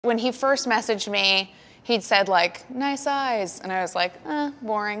When he first messaged me, he'd said like, nice eyes, and I was like,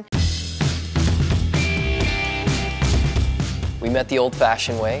 boring. We met the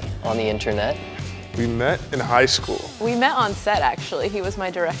old-fashioned way on the internet. We met in high school. We met on set, actually. He was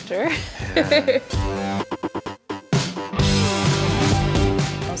my director. Yeah.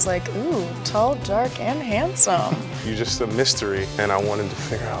 I was like, ooh, tall, dark, and handsome. You're just a mystery, and I wanted to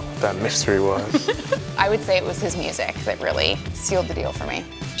figure out what that mystery was. I would say it was his music that really sealed the deal for me.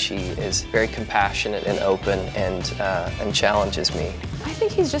 She is very compassionate and open and challenges me. I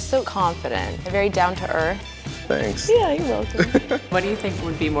think he's just so confident, very down to earth. Thanks. Yeah, you're welcome. What do you think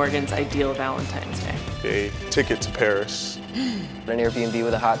would be Morgan's ideal Valentine's Day? A ticket to Paris. An Airbnb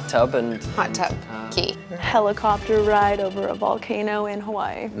with a hot tub and... Hot tub, key. Helicopter ride over a volcano in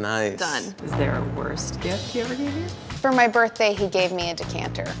Hawaii. Nice. Done. Is there a worst gift he ever gave you? For my birthday, he gave me a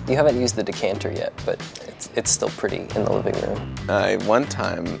decanter. You haven't used the decanter yet, but it's still pretty in the living room. I one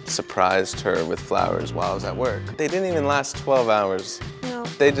time surprised her with flowers while I was at work. They didn't even last 12 hours. No.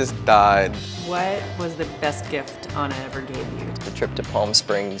 They just died. What was the best gift Anna ever gave you? The trip to Palm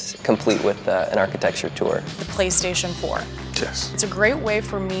Springs, complete with an architecture tour. The PlayStation 4. Yes. It's a great way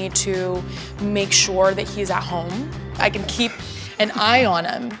for me to make sure that he's at home. I can keep an eye on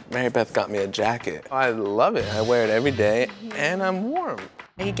him. Mary Beth got me a jacket. I love it. I wear it every day, and I'm warm.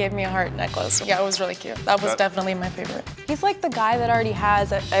 He gave me a heart necklace. Yeah, it was really cute. That was definitely my favorite. He's like the guy that already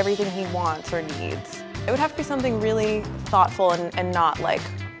has everything he wants or needs. It would have to be something really thoughtful and not like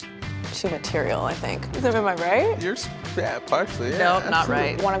too material, I think. Am I right? Yeah, partially, yeah. Nope, not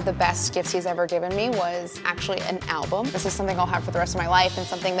right. One of the best gifts he's ever given me was actually an album. This is something I'll have for the rest of my life and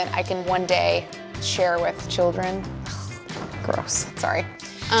something that I can one day share with children. Gross, sorry.